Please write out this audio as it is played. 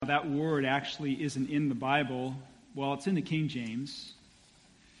that word actually isn't in the Bible. Well, it's in the King James.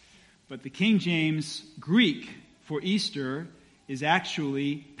 But the King James Greek for Easter is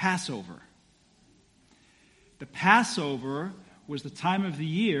actually Passover. The Passover was the time of the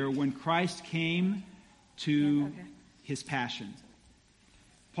year when Christ came to his passion.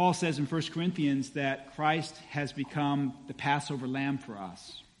 Paul says in 1 Corinthians that Christ has become the Passover lamb for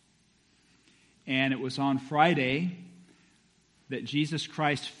us. And it was on Friday that Jesus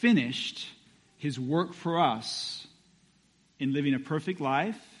Christ finished his work for us in living a perfect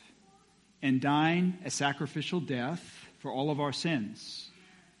life and dying a sacrificial death for all of our sins.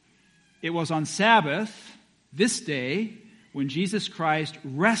 It was on Sabbath, this day, when Jesus Christ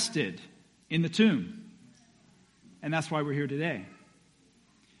rested in the tomb. And that's why we're here today.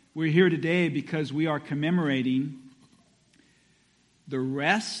 We're here today because we are commemorating the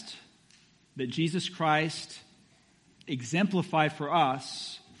rest that Jesus Christ exemplified for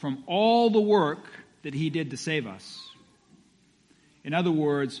us from all the work that he did to save us. In other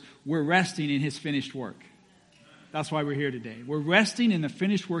words, we're resting in his finished work. That's why we're here today. We're resting in the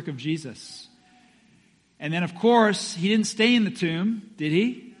finished work of Jesus. And then, of course, he didn't stay in the tomb, did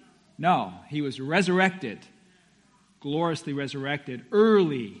he? No, he was resurrected, gloriously resurrected,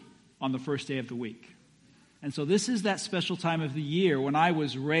 early on the first day of the week. And so this is that special time of the year. When I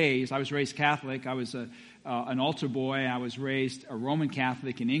was raised Catholic. I was an altar boy. I was raised a Roman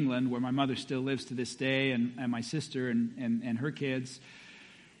Catholic in England, where my mother still lives to this day, and my sister and her kids.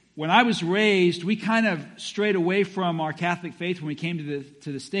 When I was raised, we kind of strayed away from our Catholic faith when we came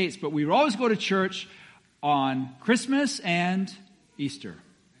to the States, but we would always go to church on Christmas and Easter.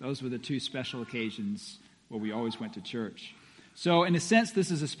 Those were the two special occasions where we always went to church. So in a sense, this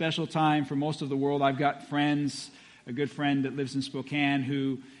is a special time for most of the world. I've got friends, a good friend that lives in Spokane,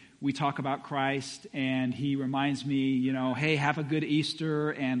 who we talk about Christ, and he reminds me, hey, have a good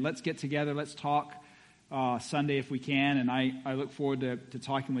Easter, and let's get together, let's talk Sunday if we can. And I look forward to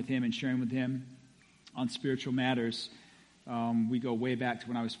talking with him and sharing with him on spiritual matters. We go way back to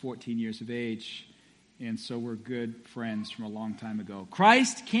when I was 14 years of age, and so we're good friends from a long time ago.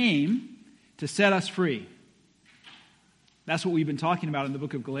 Christ came to set us free. That's what we've been talking about in the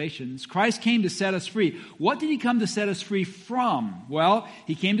book of Galatians. Christ came to set us free. What did he come to set us free from? Well,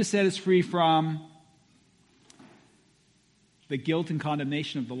 he came to set us free from the guilt and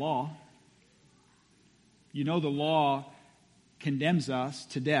condemnation of the law. The law condemns us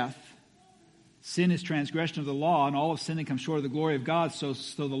to death. Sin is transgression of the law, and all of sin comes short of the glory of God. So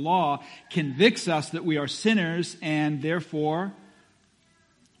the law convicts us that we are sinners, and therefore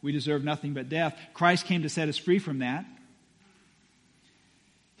we deserve nothing but death. Christ came to set us free from that.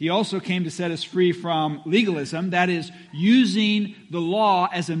 He also came to set us free from legalism, that is, using the law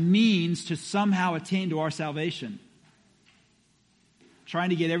as a means to somehow attain to our salvation. Trying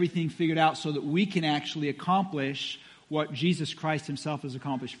to get everything figured out so that we can actually accomplish what Jesus Christ himself has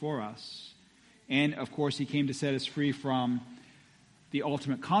accomplished for us. And, of course, he came to set us free from the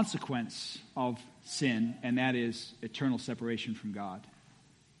ultimate consequence of sin, and that is eternal separation from God.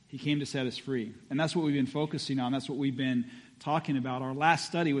 He came to set us free. And that's what we've been focusing on. That's what we've been talking about. Our last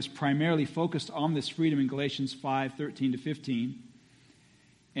study was primarily focused on this freedom in Galatians 5:13-15.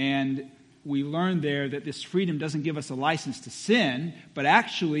 And we learned there that this freedom doesn't give us a license to sin, but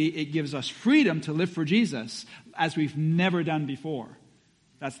actually it gives us freedom to live for Jesus as we've never done before.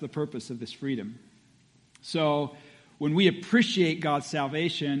 That's the purpose of this freedom. So when we appreciate God's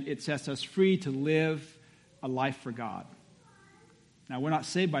salvation, it sets us free to live a life for God. Now, we're not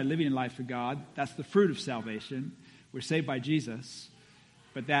saved by living a life for God. That's the fruit of salvation. We're saved by Jesus,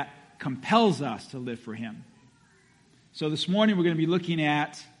 but that compels us to live for him. So this morning we're going to be looking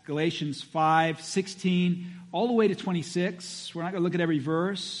at Galatians 5:16 all the way to 26. We're not going to look at every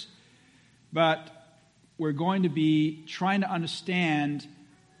verse, but we're going to be trying to understand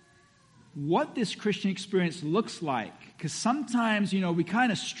what this Christian experience looks like. Because sometimes, we kind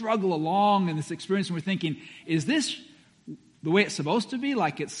of struggle along in this experience and we're thinking, is this the way it's supposed to be?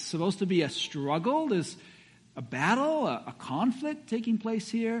 Like it's supposed to be a struggle? There's a battle, a conflict taking place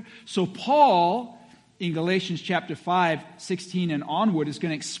here? So Paul, in Galatians chapter 5:16 and onward, is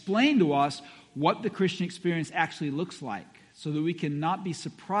going to explain to us what the Christian experience actually looks like, so that we can not be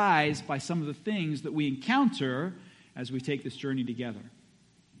surprised by some of the things that we encounter as we take this journey together.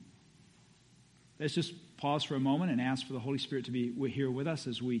 Let's just pause for a moment and ask for the Holy Spirit to be here with us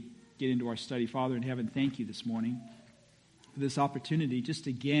as we get into our study. Father in heaven, thank you this morning for this opportunity just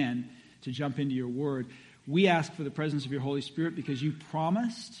again to jump into your word. We ask for the presence of your Holy Spirit because you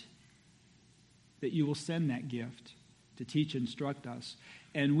promised that you will send that gift to teach and instruct us.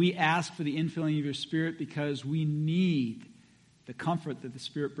 And we ask for the infilling of your Spirit because we need the comfort that the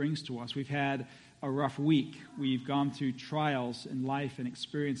Spirit brings to us. We've had a rough week. We've gone through trials in life and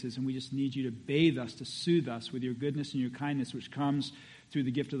experiences, and we just need you to bathe us, to soothe us with your goodness and your kindness, which comes through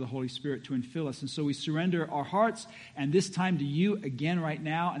the gift of the Holy Spirit to infill us. And so we surrender our hearts and this time to you again right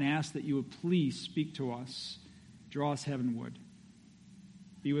now and ask that you would please speak to us. Draw us heavenward.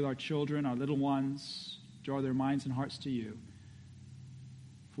 Be with our children, our little ones. Draw their minds and hearts to you.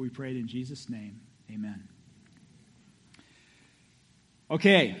 For we pray it in Jesus' name. Amen.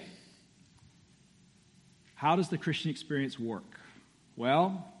 Okay. How does the Christian experience work?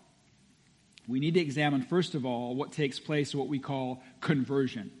 Well, we need to examine, first of all, what takes place, what we call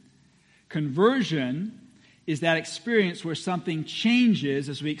conversion. Conversion is that experience where something changes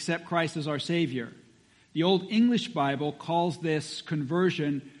as we accept Christ as our Savior. The Old English Bible calls this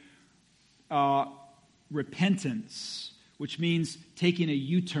conversion repentance, which means taking a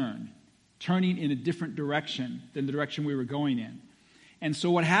U-turn, turning in a different direction than the direction we were going in. And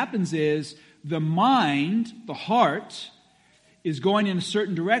so what happens is the mind, the heart, is going in a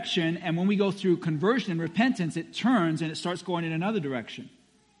certain direction, and when we go through conversion and repentance, it turns and it starts going in another direction,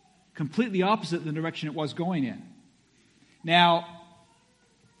 completely opposite the direction it was going in. Now,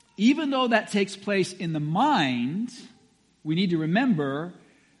 even though that takes place in the mind, we need to remember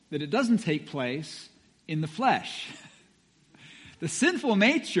that it doesn't take place in the flesh. The sinful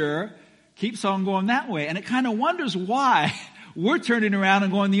nature keeps on going that way, and it kind of wonders why we're turning around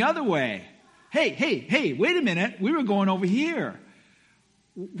and going the other way. Hey, wait a minute. We were going over here.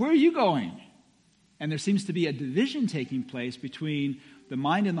 Where are you going? And there seems to be a division taking place between the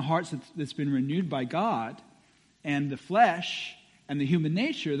mind and the heart that's been renewed by God and the flesh and the human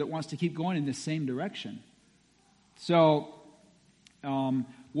nature that wants to keep going in the same direction. So,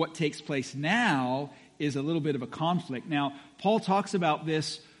 what takes place now is a little bit of a conflict. Now, Paul talks about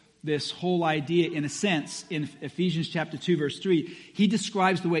this whole idea in a sense in Ephesians chapter 2, verse 3. He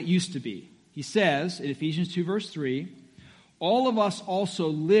describes the way it used to be. He says in Ephesians 2, verse 3, all of us also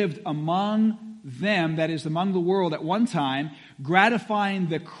lived among them, that is, among the world at one time, gratifying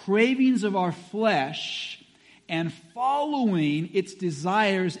the cravings of our flesh and following its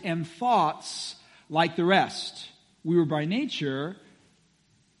desires and thoughts like the rest. We were by nature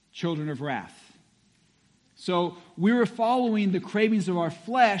children of wrath. So we were following the cravings of our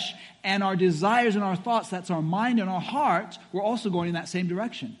flesh, and our desires and our thoughts, that's our mind and our heart, were also going in that same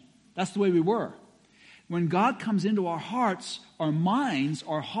direction. That's the way we were. When God comes into our hearts, our minds,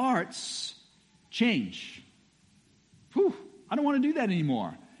 our hearts change. Whew, I don't want to do that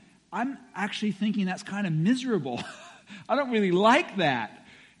anymore. I'm actually thinking that's kind of miserable. I don't really like that.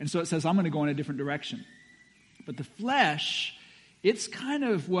 And so it says, I'm going to go in a different direction. But the flesh, it's kind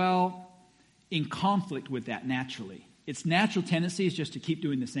of, in conflict with that naturally. Its natural tendency is just to keep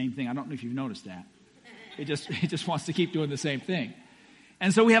doing the same thing. I don't know if you've noticed that. It just wants to keep doing the same thing.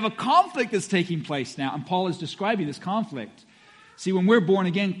 And so we have a conflict that's taking place now, and Paul is describing this conflict. See, when we're born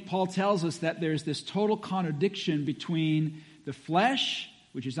again, Paul tells us that there's this total contradiction between the flesh,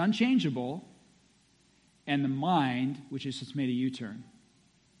 which is unchangeable, and the mind, which is just made a U-turn.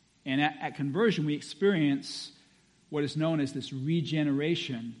 And at conversion, we experience what is known as this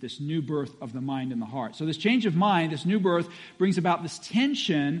regeneration, this new birth of the mind and the heart. So this change of mind, this new birth, brings about this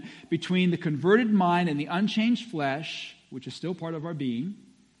tension between the converted mind and the unchanged flesh, which is still part of our being.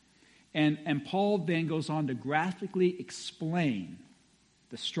 And Paul then goes on to graphically explain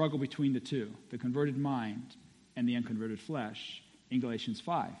the struggle between the two, the converted mind and the unconverted flesh, in Galatians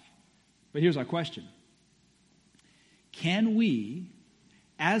 5. But here's our question. Can we,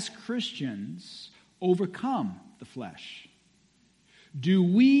 as Christians, overcome the flesh? Do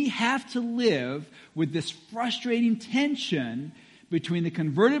we have to live with this frustrating tension between the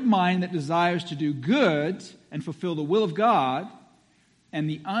converted mind that desires to do good and fulfill the will of God and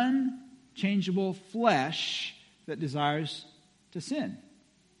the unchangeable flesh that desires to sin?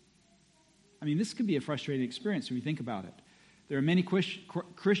 I mean, this could be a frustrating experience when you think about it. There are many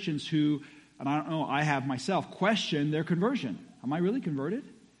Christians who, and I don't know, I have myself, question their conversion. Am I really converted?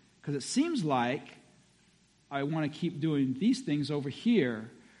 Because it seems like I want to keep doing these things over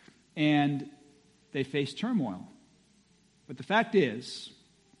here, and they face turmoil. But the fact is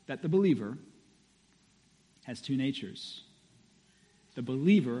that the believer has two natures. The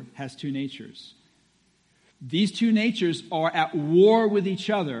believer has two natures. These two natures are at war with each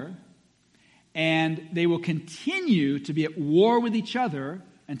other, and they will continue to be at war with each other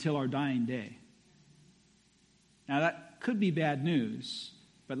until our dying day. Now, that could be bad news,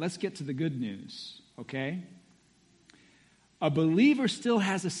 but let's get to the good news, okay? A believer still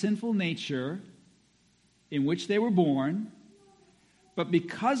has a sinful nature in which they were born, But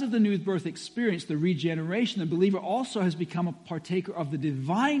because of the new birth experience, the regeneration, the believer also has become a partaker of the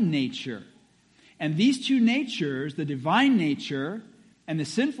divine nature. And these two natures, the divine nature and the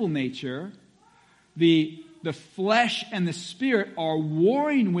sinful nature, the flesh and the spirit are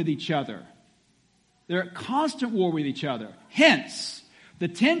warring with each other. They're at constant war with each other. Hence, the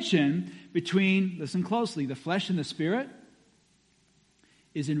tension between, listen closely, the flesh and the spirit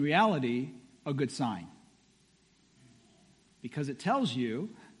is in reality a good sign. Because it tells you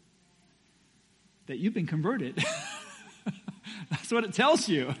that you've been converted. That's what it tells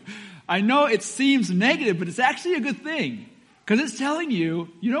you. I know it seems negative, but it's actually a good thing. Because it's telling you,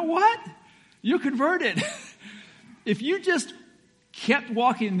 you know what? You're converted. If you just kept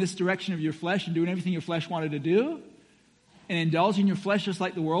walking in this direction of your flesh and doing everything your flesh wanted to do, and indulging your flesh just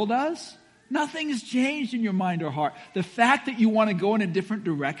like the world does, nothing has changed in your mind or heart. The fact that you want to go in a different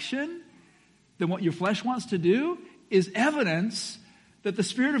direction than what your flesh wants to do is evidence that the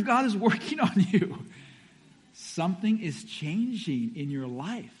Spirit of God is working on you. Something is changing in your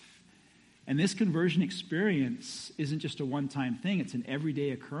life. And this conversion experience isn't just a one-time thing. It's an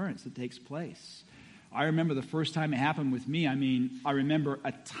everyday occurrence that takes place. I remember the first time it happened with me. I remember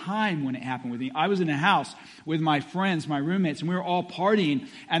a time when it happened with me. I was in a house with my friends, my roommates, and we were all partying,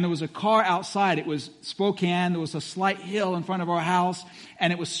 and there was a car outside. It was Spokane. There was a slight hill in front of our house,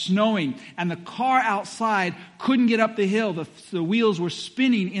 and it was snowing. And the car outside couldn't get up the hill. The wheels were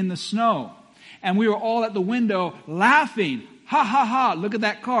spinning in the snow. And we were all at the window laughing. Ha, ha, ha, look at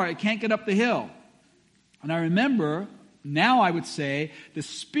that car. It can't get up the hill. And I remember, now I would say, the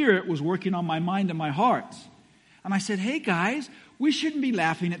Spirit was working on my mind and my heart. And I said, hey guys, we shouldn't be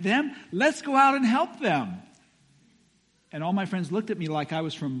laughing at them. Let's go out and help them. And all my friends looked at me like I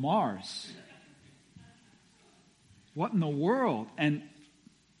was from Mars. What in the world? And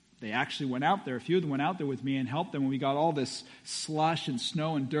they actually went out there. A few of them went out there with me and helped them. And we got all this slush and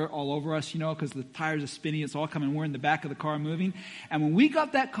snow and dirt all over us, because the tires are spinning. It's all coming. We're in the back of the car moving. And when we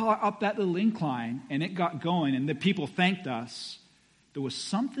got that car up that little incline and it got going and the people thanked us, there was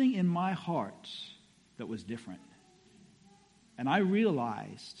something in my heart that was different. And I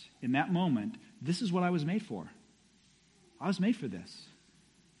realized in that moment, this is what I was made for. I was made for this.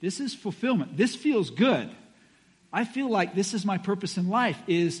 This is fulfillment. This feels good. I feel like this is my purpose in life,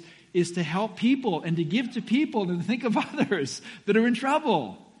 is to help people and to give to people and to think of others that are in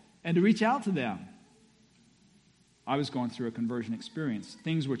trouble and to reach out to them. I was going through a conversion experience.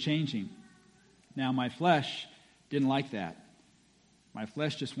 Things were changing. Now, my flesh didn't like that. My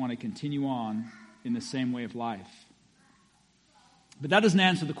flesh just wanted to continue on in the same way of life. But that doesn't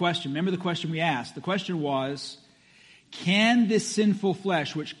answer the question. Remember the question we asked. The question was, can this sinful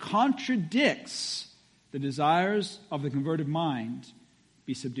flesh, which contradicts the desires of the converted mind,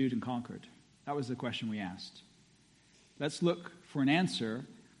 be subdued and conquered? That was the question we asked. Let's look for an answer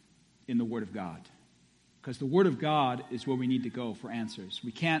in the Word of God. Because the Word of God is where we need to go for answers.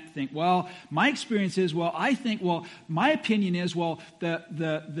 We can't think, well, my experience is, well, I think, well, my opinion is, well,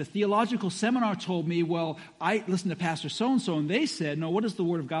 the theological seminar told me, well, I listened to Pastor so-and-so, and they said, no, what does the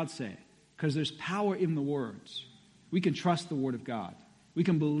Word of God say? Because there's power in the words. We can trust the Word of God. We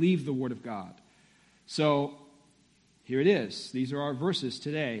can believe the Word of God. So, here it is. These are our verses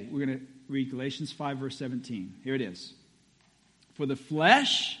today. We're going to read Galatians 5, verse 17. Here it is. For the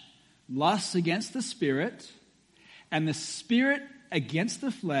flesh lusts against the Spirit, and the Spirit against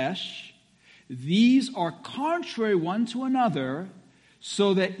the flesh. These are contrary one to another,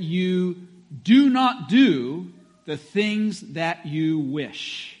 so that you do not do the things that you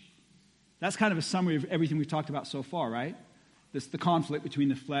wish. That's kind of a summary of everything we've talked about so far, right? This the conflict between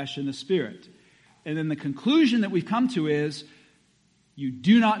the flesh and the Spirit. And then the conclusion that we've come to is, you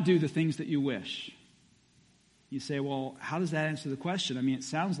do not do the things that you wish. You say, well, how does that answer the question? I mean, it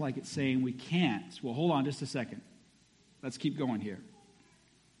sounds like it's saying we can't. Well, hold on just a second. Let's keep going here.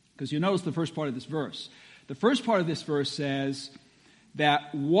 Because you notice the first part of this verse. The first part of this verse says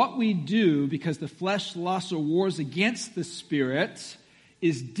that what we do, because the flesh lusts or wars against the Spirit,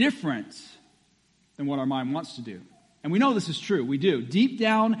 is different than what our mind wants to do. And we know this is true. We do. Deep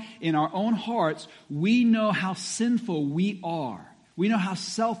down in our own hearts, we know how sinful we are. We know how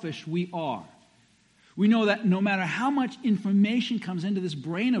selfish we are. We know that no matter how much information comes into this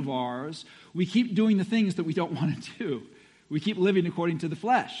brain of ours, we keep doing the things that we don't want to do. We keep living according to the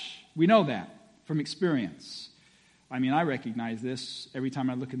flesh. We know that from experience. I mean, I recognize this every time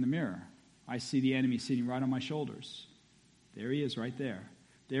I look in the mirror. I see the enemy sitting right on my shoulders. There he is right there.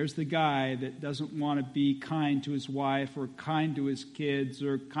 There's the guy that doesn't want to be kind to his wife or kind to his kids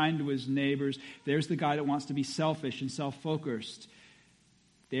or kind to his neighbors. There's the guy that wants to be selfish and self-focused.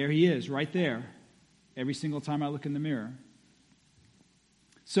 There he is, right there, every single time I look in the mirror.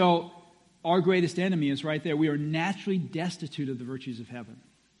 So our greatest enemy is right there. We are naturally destitute of the virtues of heaven.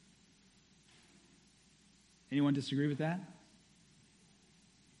 Anyone disagree with that?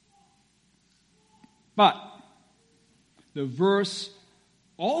 But the verse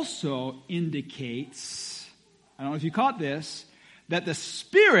also indicates, I don't know if you caught this, that the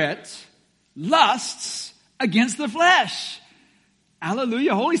Spirit lusts against the flesh.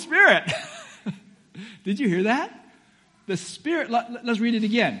 Hallelujah, Holy Spirit. Did you hear that? The Spirit, let's read it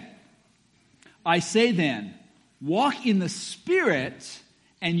again. I say then, walk in the Spirit,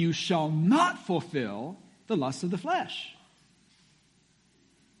 and you shall not fulfill the lust of the flesh.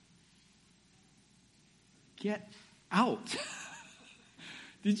 Get out.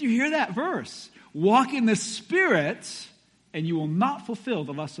 Did you hear that verse? Walk in the Spirit, and you will not fulfill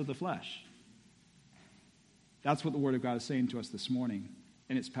the lust of the flesh. That's what the Word of God is saying to us this morning,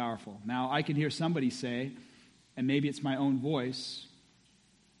 and it's powerful. Now, I can hear somebody say, and maybe it's my own voice,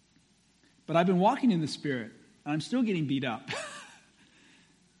 but I've been walking in the Spirit, and I'm still getting beat up.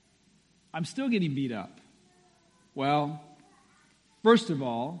 I'm still getting beat up. Well, first of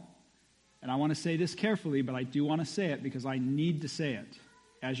all, and I want to say this carefully, but I do want to say it because I need to say it.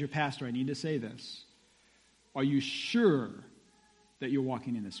 As your pastor, I need to say this. Are you sure that you're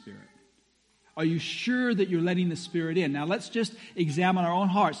walking in the Spirit? Are you sure that you're letting the Spirit in? Now, let's just examine our own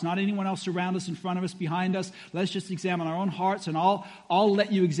hearts, not anyone else around us, in front of us, behind us. Let's just examine our own hearts, and I'll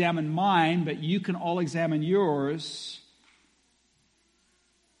let you examine mine, but you can all examine yours.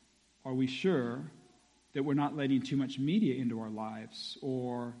 Are we sure that we're not letting too much media into our lives,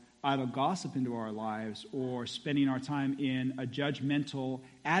 or idle gossip into our lives, or spending our time in a judgmental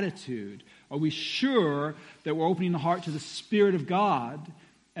attitude? Are we sure that we're opening the heart to the Spirit of God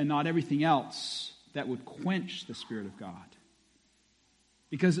and not everything else that would quench the Spirit of God?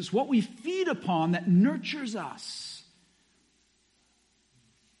 Because it's what we feed upon that nurtures us.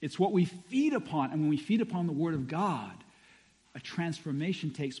 It's what we feed upon. And when we feed upon the Word of God, a transformation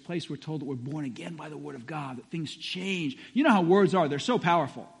takes place. We're told that we're born again by the Word of God, that things change. You know how words are. They're so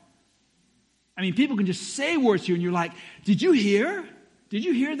powerful. I mean, people can just say words to you and you're like, did you hear? Did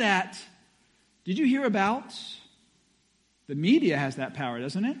you hear that? Did you hear about? The media has that power,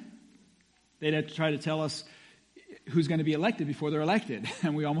 doesn't it? They'd have to try to tell us who's going to be elected before they're elected,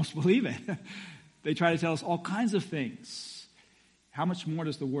 and we almost believe it. They try to tell us all kinds of things. How much more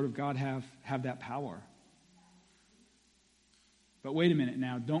does the Word of God have that power? But wait a minute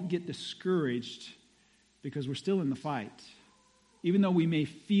now. Don't get discouraged because we're still in the fight. Even though we may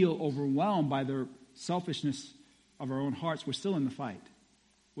feel overwhelmed by the selfishness of our own hearts, we're still in the fight.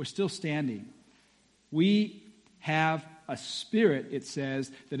 We're still standing. We have a spirit, it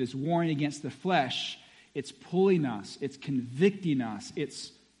says, that is warring against the flesh. It's pulling us. It's convicting us.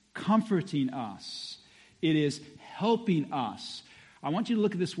 It's comforting us. It is helping us. I want you to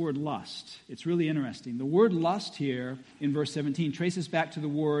look at this word lust. It's really interesting. The word lust here in verse 17 traces back to the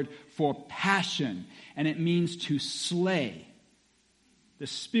word for passion, and it means to slay. The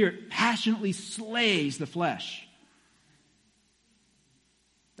Spirit passionately slays the flesh.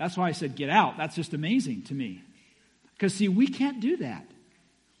 That's why I said get out. That's just amazing to me. Because, see, we can't do that.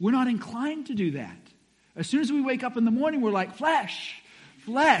 We're not inclined to do that. As soon as we wake up in the morning, we're like, flesh,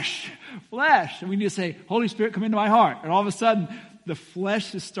 flesh, flesh. And we need to say, Holy Spirit, come into my heart. And all of a sudden, the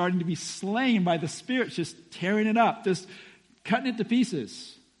flesh is starting to be slain by the Spirit, just tearing it up, just cutting it to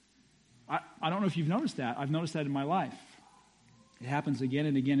pieces. I don't know if you've noticed that. I've noticed that in my life. It happens again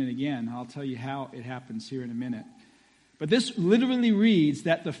and again and again. I'll tell you how it happens here in a minute. But this literally reads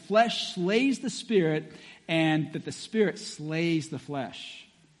that the flesh slays the Spirit and that the Spirit slays the flesh.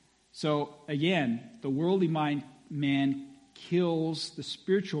 So again, the worldly man kills the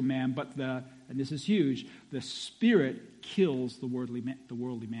spiritual man, but and this is huge, the Spirit kills the worldly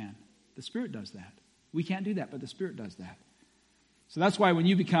man. The Spirit does that. We can't do that, but the Spirit does that. So that's why when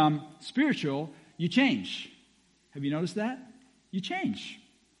you become spiritual, you change. Have you noticed that? You change.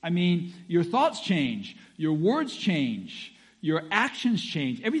 I mean, your thoughts change. Your words change. Your actions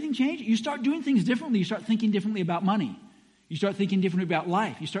change. Everything changes. You start doing things differently. You start thinking differently about money. You start thinking differently about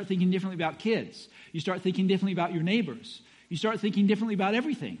life. You start thinking differently about kids. You start thinking differently about your neighbors. You start thinking differently about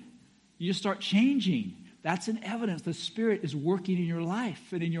everything. You just start changing. That's an evidence the Spirit is working in your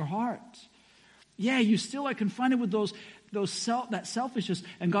life and in your heart. Yeah, you still are confronted with that selfishness,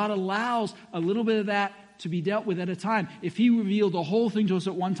 and God allows a little bit of that to be dealt with at a time. If He revealed the whole thing to us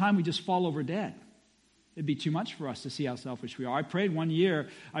at one time, we just fall over dead. It'd be too much for us to see how selfish we are. I prayed one year,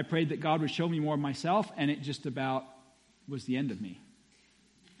 that God would show me more of myself, and it just about was the end of me.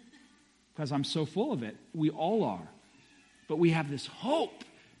 Because I'm so full of it. We all are. But we have this hope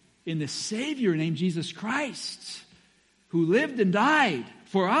in the Savior named Jesus Christ, who lived and died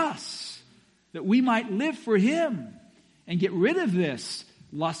for us, that we might live for Him and get rid of this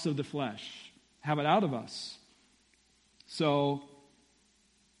lust of the flesh, have it out of us. So,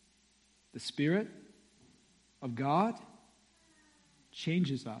 the Spirit of God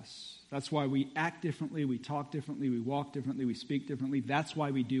changes us. That's why we act differently, we talk differently, we walk differently, we speak differently. That's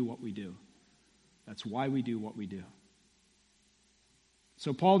why we do what we do. That's why we do what we do.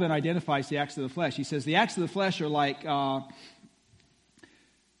 So Paul then identifies the acts of the flesh. He says the acts of the flesh are like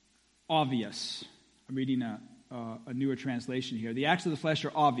obvious. I'm reading a newer translation here. The acts of the flesh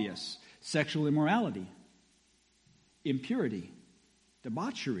are obvious. Sexual immorality, impurity,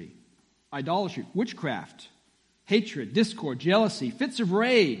 debauchery, idolatry, witchcraft, hatred, discord, jealousy, fits of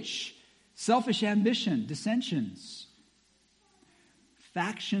rage, selfish ambition, dissensions,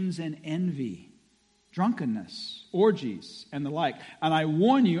 factions and envy, drunkenness, orgies, and the like. And I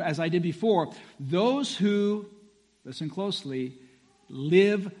warn you, as I did before, those who, listen closely,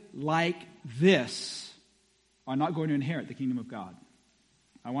 live like this are not going to inherit the kingdom of God.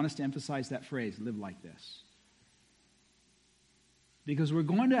 I want us to emphasize that phrase, live like this. Because we're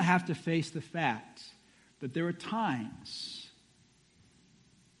going to have to face the fact that there are times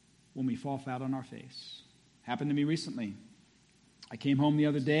when we fall flat on our face. Happened to me recently. I came home the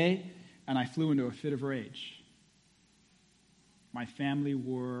other day and I flew into a fit of rage. My family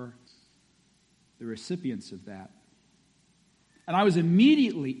were the recipients of that. And I was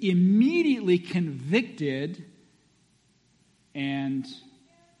immediately convicted and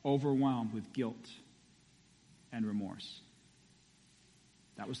overwhelmed with guilt and remorse.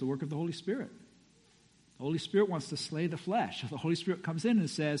 That was the work of the Holy Spirit. The Holy Spirit wants to slay the flesh. The Holy Spirit comes in and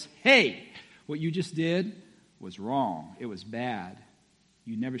says, hey, what you just did was wrong. It was bad.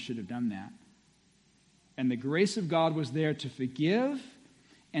 You never should have done that. And the grace of God was there to forgive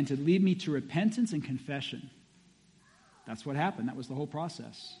and to lead me to repentance and confession. That's what happened. That was the whole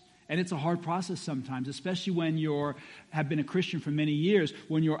process. And it's a hard process sometimes, especially when you have been a Christian for many years,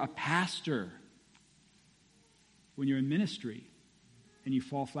 when you're a pastor, when you're in ministry, and you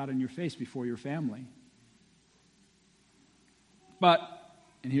fall flat on your face before your family. But,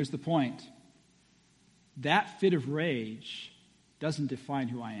 and here's the point, that fit of rage doesn't define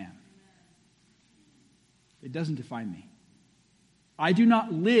who I am. It doesn't define me. I do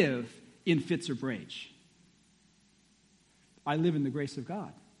not live in fits of rage. I live in the grace of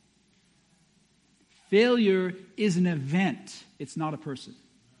God. Failure is an event. It's not a person.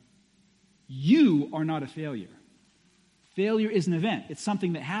 You are not a failure. Failure is an event. It's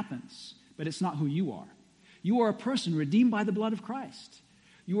something that happens, but it's not who you are. You are a person redeemed by the blood of Christ.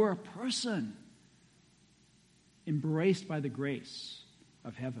 You are a person embraced by the grace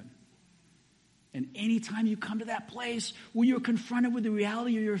of heaven. And anytime you come to that place where you're confronted with the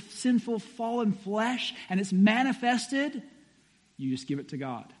reality of your sinful, fallen flesh and it's manifested, you just give it to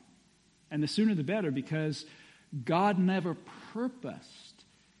God. And the sooner the better, because God never purposed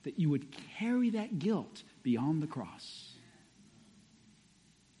that you would carry that guilt beyond the cross.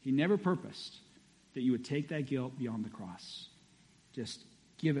 He never purposed that you would take that guilt beyond the cross. Just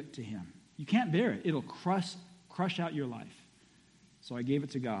give it to Him. You can't bear it. It'll crush out your life. So I gave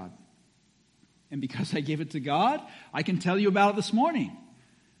it to God. And because I gave it to God, I can tell you about it this morning.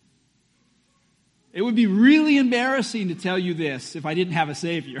 It would be really embarrassing to tell you this if I didn't have a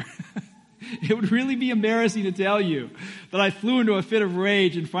Savior. It would really be embarrassing to tell you that I flew into a fit of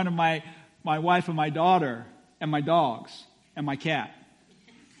rage in front of my wife and my daughter and my dogs and my cat.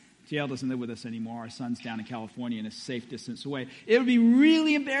 JL doesn't live with us anymore. Our son's down in California and is a safe distance away. It would be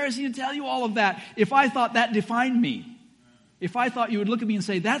really embarrassing to tell you all of that if I thought that defined me. If I thought you would look at me and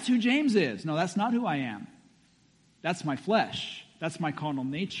say, that's who James is. No, that's not who I am. That's my flesh. That's my carnal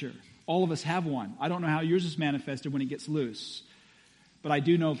nature. All of us have one. I don't know how yours is manifested when it gets loose. But I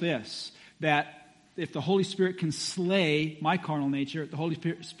do know this, that if the Holy Spirit can slay my carnal nature, the Holy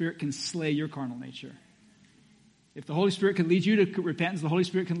Spirit can slay your carnal nature. If the Holy Spirit can lead you to repentance, the Holy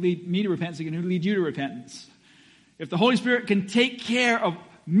Spirit can lead me to repentance, He can lead you to repentance. If the Holy Spirit can take care of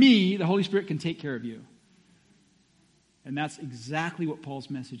me, the Holy Spirit can take care of you. And that's exactly what Paul's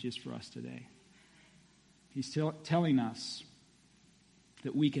message is for us today. He's telling us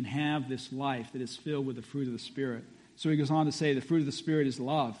that we can have this life that is filled with the fruit of the Spirit. So he goes on to say the fruit of the Spirit is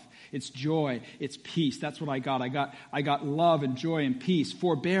love, it's joy, it's peace. That's what I got. I got love and joy and peace,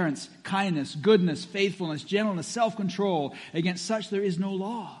 forbearance, kindness, goodness, faithfulness, gentleness, self-control. Against such there is no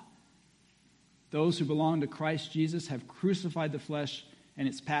law. Those who belong to Christ Jesus have crucified the flesh and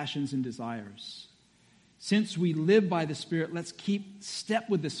its passions and desires. Since we live by the Spirit, let's keep step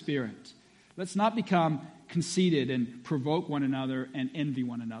with the Spirit. Let's not become conceited and provoke one another and envy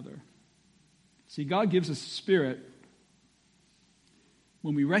one another. See, God gives us a spirit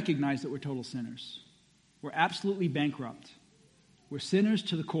when we recognize that we're total sinners. We're absolutely bankrupt. We're sinners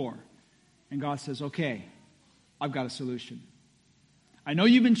to the core. And God says, okay, I've got a solution. I know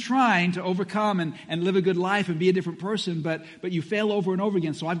you've been trying to overcome and live a good life and be a different person, but you fail over and over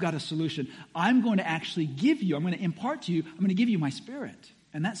again, so I've got a solution. I'm going to actually give you, I'm going to impart to you, I'm going to give you my Spirit.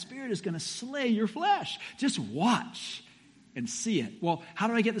 And that Spirit is going to slay your flesh. Just watch and see it. Well, how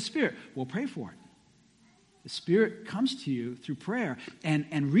do I get the Spirit? Well, pray for it. The Spirit comes to you through prayer.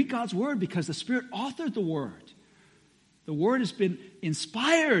 And read God's Word, because the Spirit authored the Word. The Word has been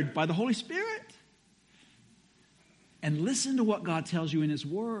inspired by the Holy Spirit. And listen to what God tells you in His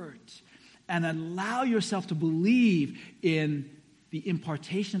Word. And allow yourself to believe in the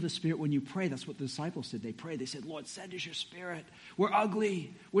impartation of the Spirit when you pray. That's what the disciples did. They prayed. They said, Lord, send us your Spirit. We're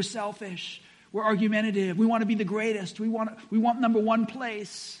ugly. We're selfish. We're argumentative. We want to be the greatest. We want number one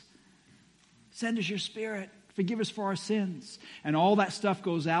place. Send us your Spirit. Forgive us for our sins. And all that stuff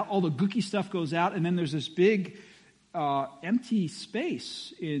goes out. All the gooky stuff goes out. And then there's this big empty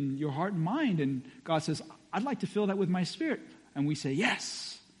space in your heart and mind. And God says, I'd like to fill that with my Spirit. And we say,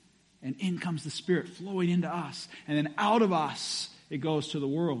 yes. And in comes the Spirit flowing into us. And then out of us, it goes to the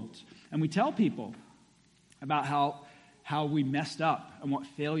world. And we tell people about how we messed up and what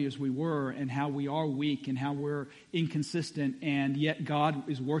failures we were and how we are weak and how we're inconsistent, and yet God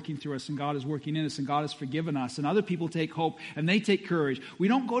is working through us and God is working in us and God has forgiven us. And other people take hope and they take courage. We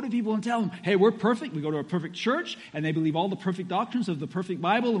don't go to people and tell them, hey, we're perfect. We go to a perfect church and they believe all the perfect doctrines of the perfect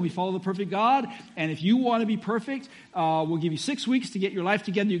Bible and we follow the perfect God. And if you want to be perfect, we'll give you 6 weeks to get your life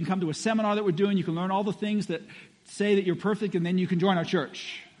together. You can come to a seminar that we're doing. You can learn all the things that say that you're perfect, and then you can join our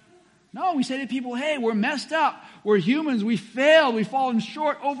church. No, we say to people, hey, we're messed up. We're humans. We fail. We've fallen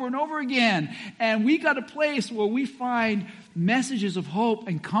short over and over again. And we got a place where we find messages of hope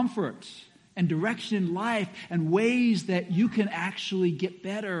and comfort and direction in life and ways that you can actually get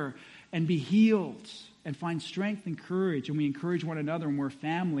better and be healed and find strength and courage. And we encourage one another, and we're a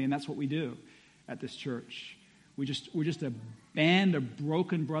family, and that's what we do at this church. We're just a band of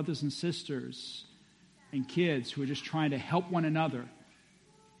broken brothers and sisters and kids who are just trying to help one another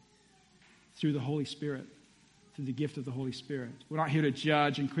through the Holy Spirit, through the gift of the Holy Spirit. We're not here to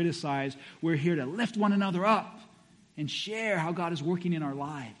judge and criticize. We're here to lift one another up and share how God is working in our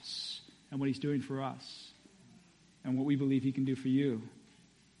lives and what He's doing for us and what we believe He can do for you,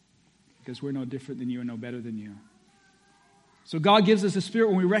 because we're no different than you and no better than you. So God gives us a Spirit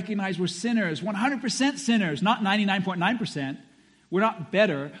when we recognize we're sinners, 100% sinners, not 99.9%. We're not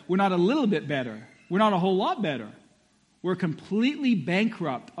better. We're not a little bit better. We're not a whole lot better. We're completely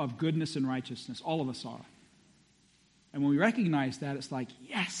bankrupt of goodness and righteousness. All of us are. And when we recognize that, it's like,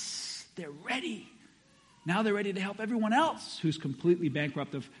 yes, they're ready. Now they're ready to help everyone else who's completely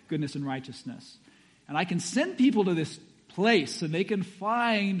bankrupt of goodness and righteousness. And I can send people to this place, and they can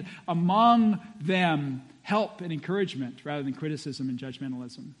find among them help and encouragement rather than criticism and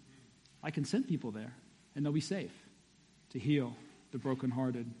judgmentalism. I can send people there, and they'll be safe to heal the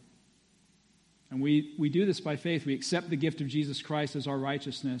brokenhearted. And we do this by faith. We accept the gift of Jesus Christ as our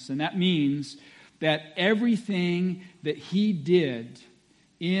righteousness. And that means that everything that He did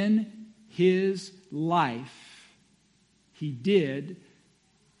in His life, He did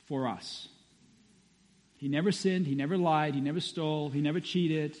for us. He never sinned. He never lied. He never stole. He never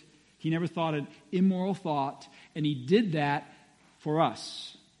cheated. He never thought an immoral thought. And He did that for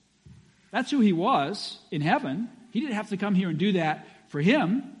us. That's who He was in heaven. He didn't have to come here and do that for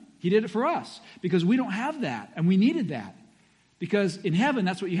Him. He did it for us because we don't have that, and we needed that. Because in heaven,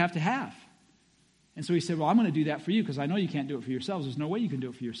 that's what you have to have. And so He said, well, I'm going to do that for you because I know you can't do it for yourselves. There's no way you can do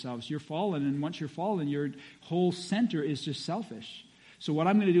it for yourselves. You're fallen, and once you're fallen, your whole center is just selfish. So what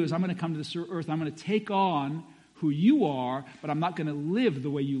I'm going to do is I'm going to come to this earth, I'm going to take on who you are, but I'm not going to live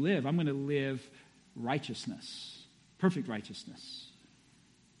the way you live. I'm going to live righteousness, perfect righteousness.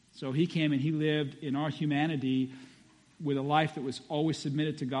 So He came and He lived in our humanity with a life that was always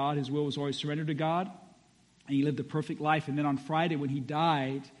submitted to God. His will was always surrendered to God. And He lived a perfect life. And then on Friday when He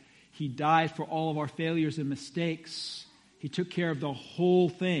died for all of our failures and mistakes. He took care of the whole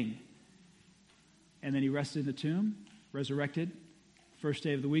thing. And then He rested in the tomb, resurrected, first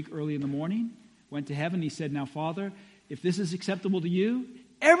day of the week, early in the morning, went to heaven. He said, now, Father, if this is acceptable to you,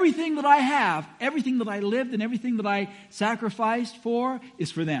 everything that I have, everything that I lived, and everything that I sacrificed for is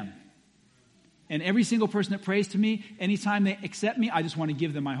for them. And every single person that prays to me, anytime they accept me, I just want to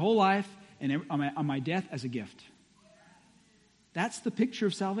give them my whole life and on my death as a gift. That's the picture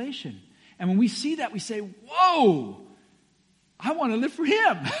of salvation. And when we see that, we say, whoa, I want to live for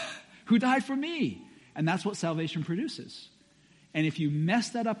Him who died for me. And that's what salvation produces. And if you mess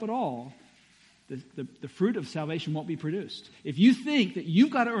that up at all, the fruit of salvation won't be produced. If you think that you've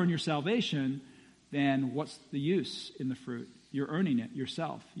got to earn your salvation, then what's the use in the fruit? You're earning it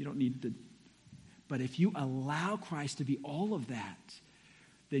yourself. You don't need to. But if you allow Christ to be all of that,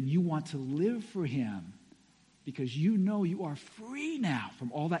 then you want to live for him because you know you are free now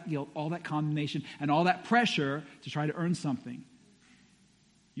from all that guilt, all that condemnation, and all that pressure to try to earn something.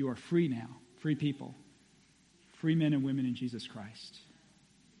 You are free now, free people, free men and women in Jesus Christ.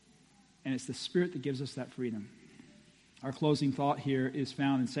 And it's the Spirit that gives us that freedom. Our closing thought here is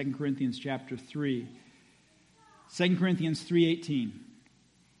found in 2 Corinthians chapter 3. 2 Corinthians 3:18.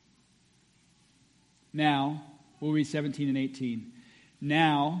 Now, we'll read 17 and 18.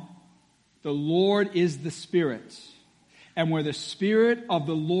 Now, the Lord is the Spirit. And where the Spirit of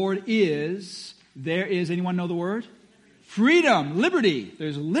the Lord is, there is, anyone know the word? Freedom, liberty.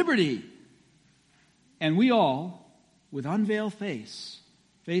 There's liberty. And we all, with unveiled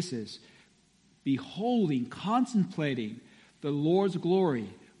faces, beholding, contemplating the Lord's glory,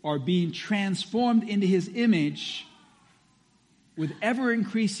 are being transformed into his image with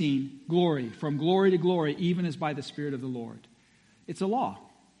ever-increasing glory, from glory to glory, even as by the Spirit of the Lord. It's a law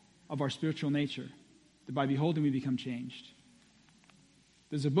of our spiritual nature, that by beholding we become changed.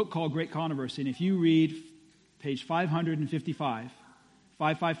 There's a book called Great Controversy, and if you read page 555,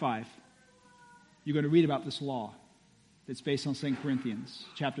 555, you're going to read about this law that's based on 2 Corinthians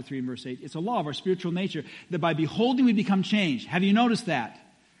chapter 3 and verse 8. It's a law of our spiritual nature, that by beholding we become changed. Have you noticed that?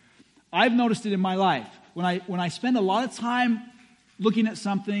 I've noticed it in my life. When I spend a lot of time looking at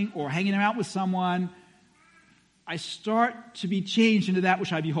something or hanging out with someone, I start to be changed into that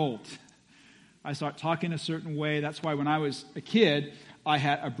which I behold. I start talking a certain way. That's why when I was a kid, I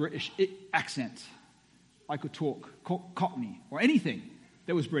had a British accent. I could talk Cockney or anything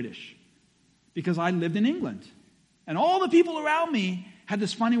that was British because I lived in England. And all the people around me had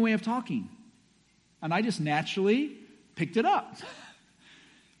this funny way of talking. And I just naturally picked it up.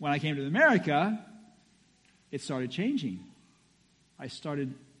 When I came to America, it started changing. I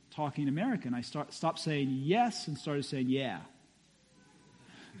started talking American. I stopped saying yes and started saying yeah.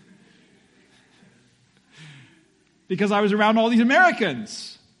 Because I was around all these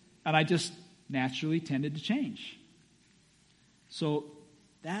Americans. And I just naturally tended to change. So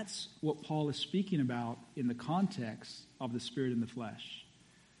that's what Paul is speaking about in the context of the Spirit and the flesh.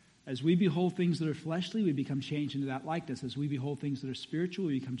 As we behold things that are fleshly, we become changed into that likeness. As we behold things that are spiritual,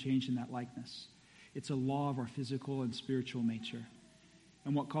 we become changed in that likeness. It's a law of our physical and spiritual nature.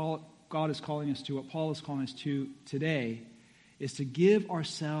 And what God is calling us to, what Paul is calling us to today, is to give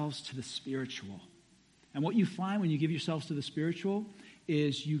ourselves to the spiritual. And what you find when you give yourselves to the spiritual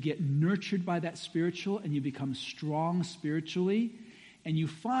is you get nurtured by that spiritual and you become strong spiritually. And you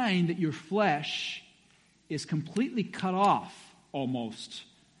find that your flesh is completely cut off, almost,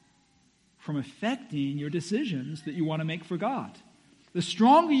 from affecting your decisions that you want to make for God. The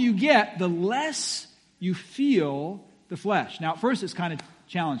stronger you get, the less you feel the flesh. Now, at first, it's kind of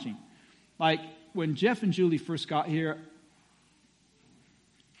challenging. Like, when Jeff and Julie first got here,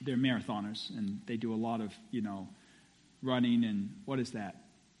 they're marathoners, and they do a lot of, running and, what is that?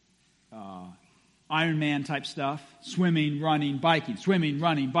 Ironman type stuff. Swimming, running, biking. Swimming,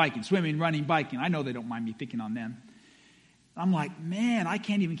 running, biking. Swimming, running, biking. I know they don't mind me picking on them. I'm like, man, I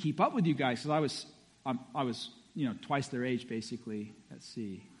can't even keep up with you guys, because I was twice their age, basically. Let's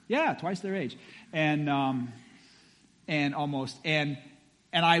see. Yeah, twice their age. And almost. And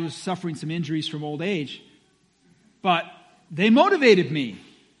I was suffering some injuries from old age. But they motivated me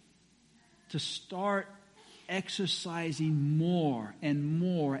to start exercising more and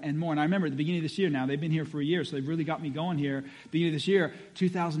more and more. And I remember at the beginning of this year now, they've been here for a year, so they've really got me going here. Beginning of this year,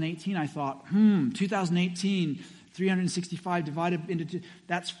 2018, I thought, 2018, 365 divided into 2,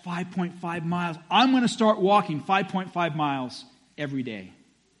 that's 5.5 miles. I'm going to start walking 5.5 miles every day.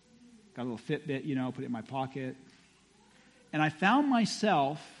 Got a little Fitbit, put it in my pocket. And I found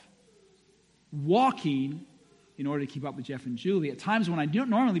myself walking in order to keep up with Jeff and Julie at times when I don't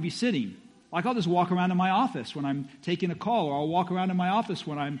normally be sitting. Like I'll just walk around in my office when I'm taking a call, or I'll walk around in my office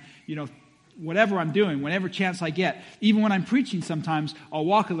when I'm, whatever I'm doing, whenever chance I get. Even when I'm preaching sometimes, I'll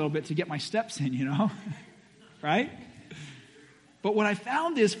walk a little bit to get my steps in, right? But what I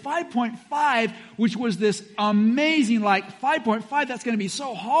found is 5.5, which was this amazing, 5.5, that's going to be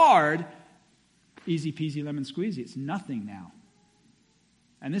so hard. Easy peasy lemon squeezy. It's nothing now.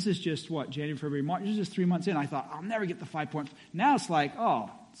 And this is just January, February, March. This is just 3 months in. I thought, I'll never get the 5.5. Now it's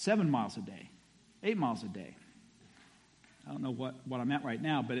 7 miles a day, 8 miles a day. I don't know what I'm at right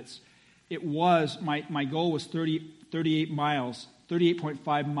now, but it was, my goal was 38 miles,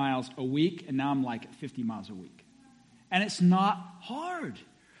 38.5 miles a week, and now I'm at 50 miles a week. And it's not hard.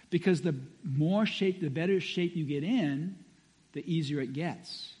 Because the more shape, the better shape you get in, the easier it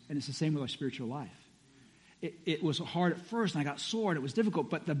gets. And it's the same with our spiritual life. It was hard at first, and I got sore, and it was difficult.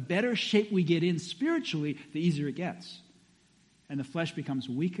 But the better shape we get in spiritually, the easier it gets. And the flesh becomes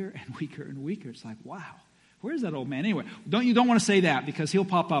weaker and weaker and weaker. It's like, wow, where's that old man? Anyway, you don't want to say that, because he'll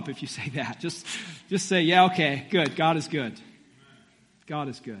pop up if you say that. Just say, yeah, okay, good. God is good. God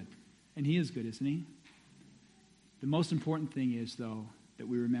is good. And he is good, isn't he? The most important thing is, though, that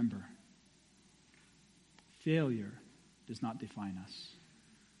we remember failure does not define us.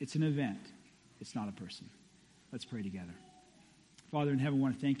 It's an event. It's not a person. Let's pray together. Father in heaven, I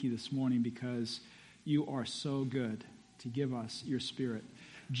want to thank you this morning because you are so good to give us your Spirit.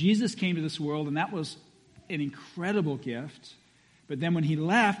 Jesus came to this world, and that was an incredible gift. But then when he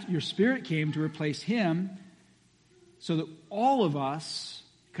left, your Spirit came to replace him so that all of us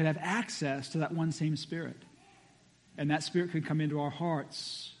could have access to that one same Spirit. And that Spirit could come into our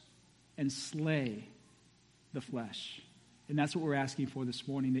hearts and slay the flesh. And that's what we're asking for this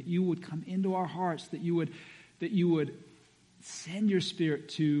morning, that you would come into our hearts, that you would send your Spirit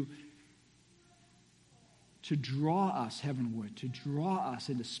to draw us heavenward, to draw us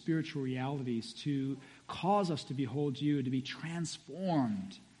into spiritual realities, to cause us to behold you, to be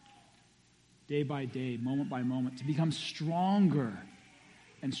transformed day by day, moment by moment, to become stronger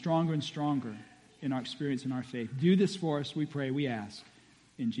and stronger and stronger in our experience and our faith. Do this for us, we pray, we ask.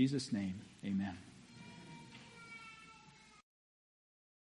 In Jesus' name, amen.